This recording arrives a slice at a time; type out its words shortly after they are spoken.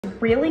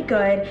Really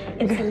good.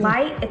 It's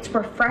light, it's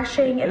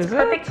refreshing, it's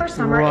perfect for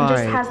summer, and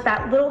just has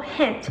that little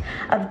hint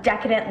of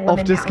decadent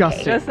lemon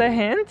disgusting. cake. Just a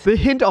hint? The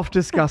hint of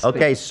disgusting.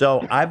 Okay,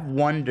 so I've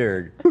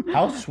wondered,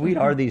 how sweet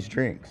are these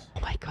drinks?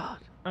 Oh my God.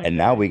 Okay. And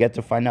now we get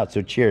to find out.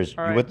 So cheers.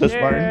 All You right, with this,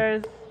 cheers.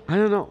 Martin? I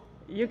don't know.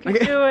 You can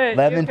do it.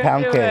 Lemon you can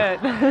pound do cake.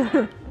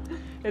 It.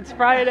 It's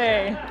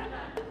Friday.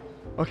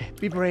 Okay,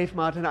 be brave,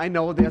 Martin. I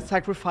know there are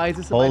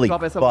sacrifices in Holy my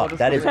job as a fuck,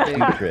 that is water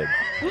putrid.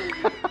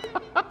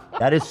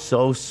 That is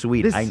so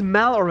sweet. The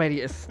smell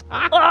already is...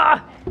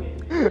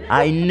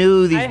 I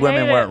knew these I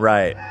women hate weren't it.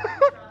 right.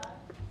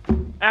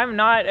 I'm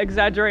not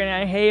exaggerating.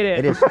 I hate it.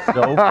 It is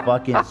so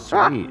fucking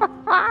sweet.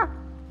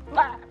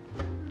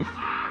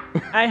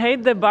 I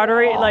hate the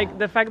buttery, like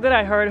the fact that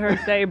I heard her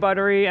say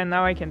buttery and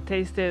now I can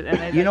taste it.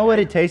 And You know what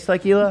it tastes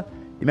like, Hila?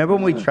 You remember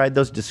when we tried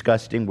those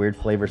disgusting weird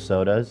flavor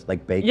sodas,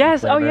 like bacon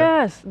Yes, flavor? oh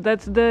yes,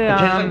 that's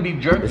the.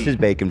 This is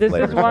bacon This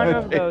flavor. is one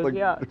of those.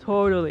 Yeah,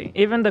 totally.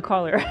 Even the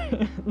color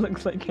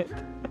looks like it.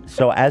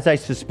 So as I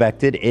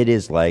suspected, it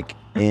is like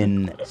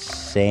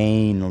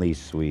insanely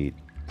sweet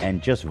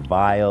and just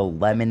vile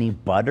lemony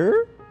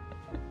butter.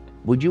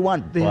 Would you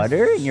want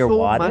butter in your so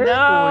water? much going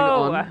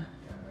No. on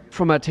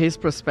from a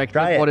taste perspective.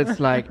 Try it. What it's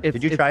like. It's,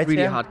 Did you try it,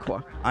 really Sam?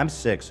 hardcore. I'm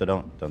sick, so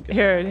don't get.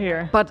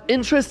 Here. But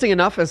interesting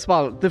enough as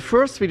well, the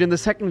first video and the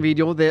second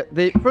video,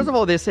 they first of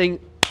all, they're saying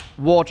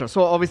water.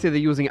 So obviously they're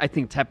using, I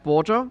think, tap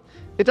water.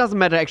 It doesn't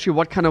matter actually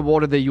what kind of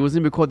water they're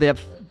using because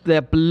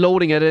they're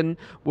bloating it in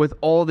with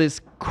all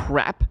this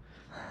crap.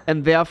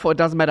 And therefore, it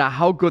doesn't matter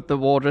how good the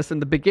water is in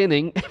the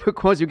beginning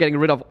because you're getting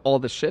rid of all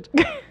the shit.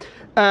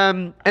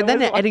 And then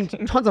they're adding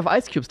tons of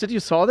ice cubes. Did you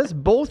saw this?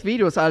 Both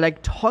videos are like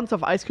tons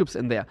of ice cubes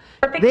in there.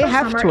 Perfect They for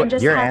have summer to. and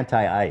just You're have-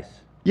 anti-ice.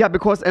 Yeah,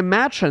 because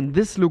imagine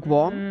this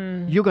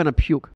lukewarm, you're gonna puke.